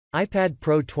iPad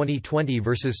Pro 2020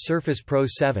 vs Surface Pro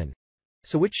 7.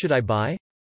 So which should I buy?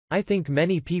 I think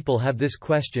many people have this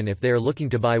question if they are looking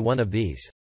to buy one of these.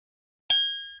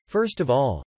 First of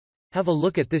all, have a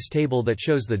look at this table that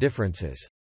shows the differences.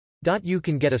 You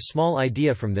can get a small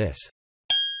idea from this.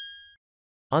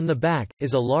 On the back,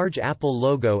 is a large Apple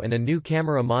logo and a new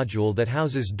camera module that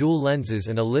houses dual lenses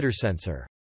and a lidar sensor.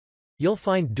 You'll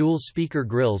find dual speaker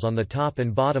grills on the top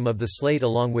and bottom of the slate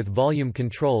along with volume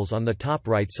controls on the top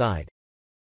right side.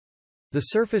 The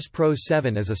Surface Pro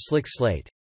 7 is a slick slate.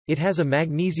 It has a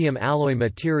magnesium alloy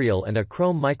material and a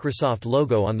chrome Microsoft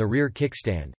logo on the rear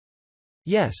kickstand.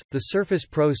 Yes, the Surface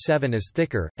Pro 7 is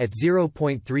thicker, at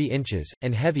 0.3 inches,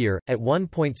 and heavier, at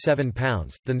 1.7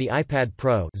 pounds, than the iPad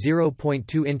Pro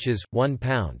 0.2 inches, 1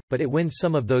 pound, but it wins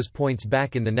some of those points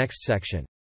back in the next section.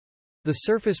 The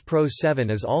Surface Pro 7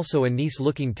 is also a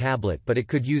nice-looking tablet, but it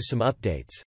could use some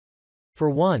updates. For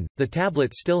one, the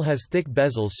tablet still has thick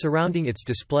bezels surrounding its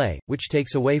display, which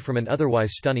takes away from an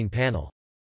otherwise stunning panel.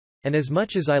 And as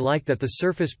much as I like that the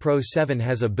Surface Pro 7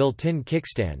 has a built-in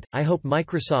kickstand, I hope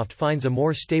Microsoft finds a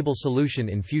more stable solution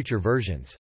in future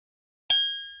versions.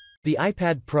 The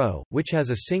iPad Pro, which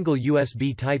has a single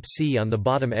USB Type-C on the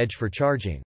bottom edge for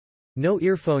charging. No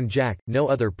earphone jack, no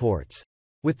other ports.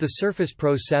 With the Surface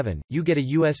Pro 7, you get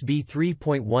a USB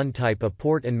 3.1 Type-A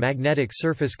port and magnetic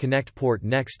Surface Connect port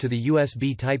next to the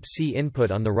USB Type-C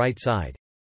input on the right side.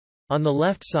 On the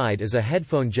left side is a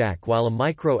headphone jack while a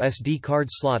micro SD card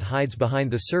slot hides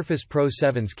behind the Surface Pro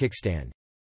 7's kickstand.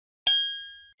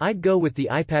 I'd go with the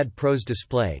iPad Pro's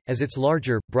display, as it's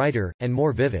larger, brighter, and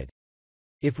more vivid.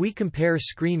 If we compare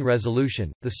screen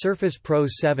resolution, the Surface Pro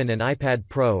 7 and iPad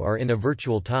Pro are in a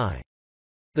virtual tie.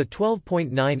 The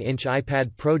 12.9-inch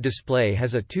iPad Pro display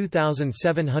has a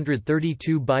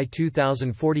 2732 by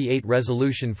 2048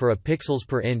 resolution for a pixels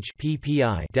per inch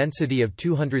 (ppi) density of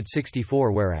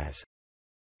 264, whereas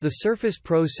the Surface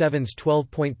Pro 7's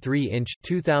 12.3-inch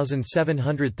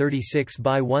 2736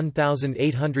 by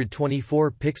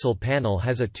 1824 pixel panel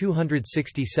has a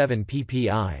 267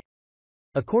 ppi.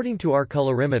 According to our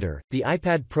colorimeter, the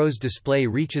iPad Pro's display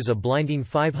reaches a blinding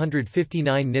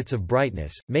 559 nits of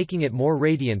brightness, making it more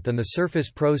radiant than the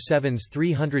Surface Pro 7's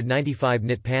 395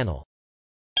 nit panel.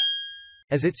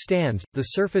 As it stands, the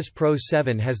Surface Pro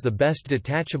 7 has the best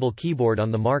detachable keyboard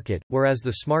on the market, whereas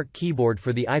the Smart Keyboard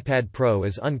for the iPad Pro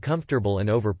is uncomfortable and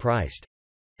overpriced.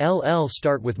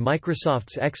 Start with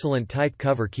Microsoft's excellent Type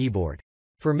Cover keyboard.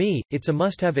 For me, it's a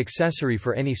must-have accessory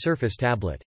for any Surface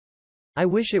tablet. I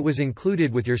wish it was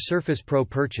included with your Surface Pro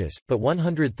purchase, but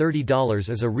 $130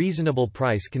 is a reasonable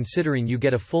price considering you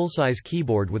get a full-size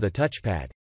keyboard with a touchpad.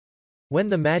 When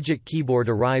the Magic Keyboard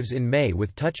arrives in May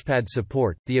with touchpad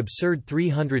support, the absurd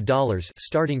 $300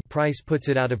 starting price puts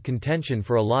it out of contention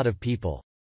for a lot of people.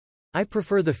 I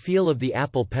prefer the feel of the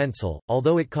Apple Pencil,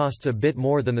 although it costs a bit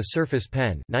more than the Surface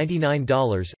Pen,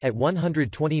 $99, at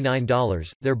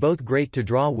 $129, they're both great to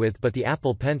draw with, but the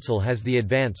Apple Pencil has the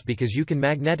advance because you can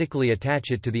magnetically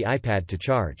attach it to the iPad to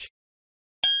charge.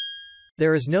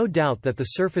 There is no doubt that the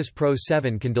Surface Pro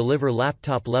 7 can deliver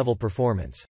laptop-level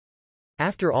performance.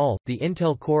 After all, the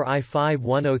Intel Core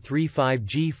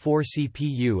i5-1035G4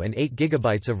 CPU and 8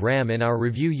 GB of RAM in our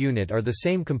review unit are the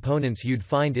same components you'd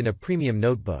find in a premium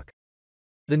notebook.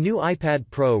 The new iPad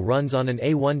Pro runs on an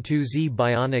A12Z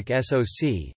Bionic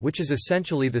SoC, which is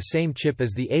essentially the same chip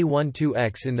as the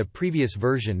A12X in the previous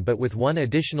version but with one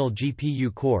additional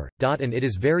GPU core, and it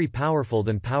is very powerful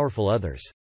than powerful others.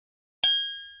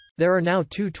 There are now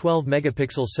two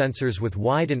 12-megapixel sensors with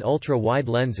wide and ultra-wide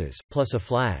lenses, plus a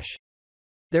flash.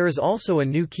 There is also a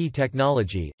new key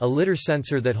technology, a lidar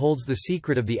sensor that holds the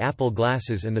secret of the Apple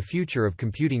glasses and the future of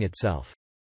computing itself.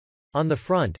 On the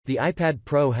front, the iPad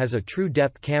Pro has a true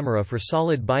depth camera for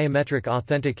solid biometric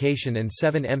authentication and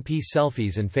 7MP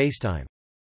selfies and FaceTime.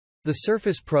 The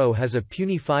Surface Pro has a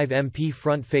puny 5MP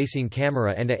front-facing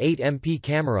camera and a 8MP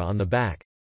camera on the back.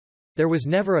 There was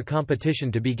never a competition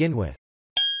to begin with.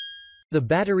 The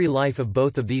battery life of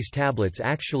both of these tablets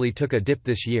actually took a dip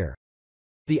this year.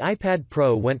 The iPad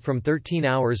Pro went from 13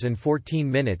 hours and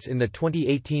 14 minutes in the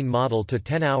 2018 model to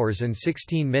 10 hours and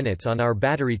 16 minutes on our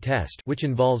battery test, which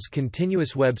involves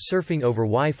continuous web surfing over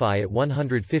Wi-Fi at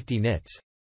 150 nits.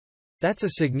 That's a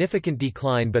significant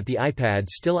decline, but the iPad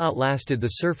still outlasted the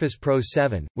Surface Pro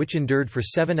 7, which endured for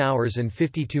 7 hours and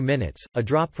 52 minutes, a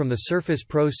drop from the Surface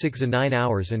Pro 6 and 9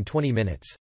 hours and 20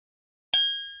 minutes.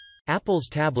 Apple's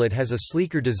tablet has a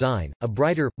sleeker design, a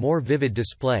brighter, more vivid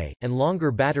display, and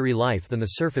longer battery life than the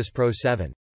Surface Pro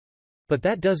 7. But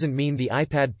that doesn't mean the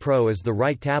iPad Pro is the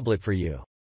right tablet for you.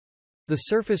 The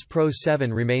Surface Pro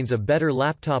 7 remains a better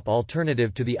laptop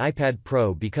alternative to the iPad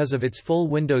Pro because of its full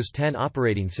Windows 10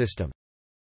 operating system.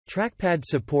 Trackpad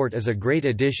support is a great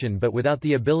addition, but without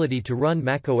the ability to run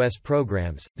macOS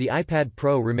programs, the iPad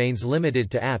Pro remains limited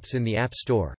to apps in the App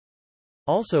Store.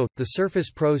 Also, the Surface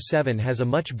Pro 7 has a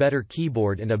much better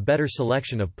keyboard and a better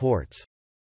selection of ports.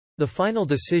 The final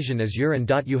decision is yours,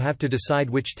 and you have to decide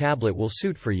which tablet will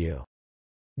suit for you.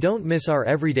 Don't miss our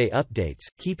everyday updates,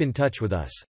 keep in touch with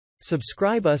us.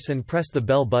 Subscribe us and press the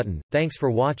bell button. Thanks for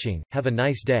watching, have a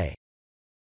nice day.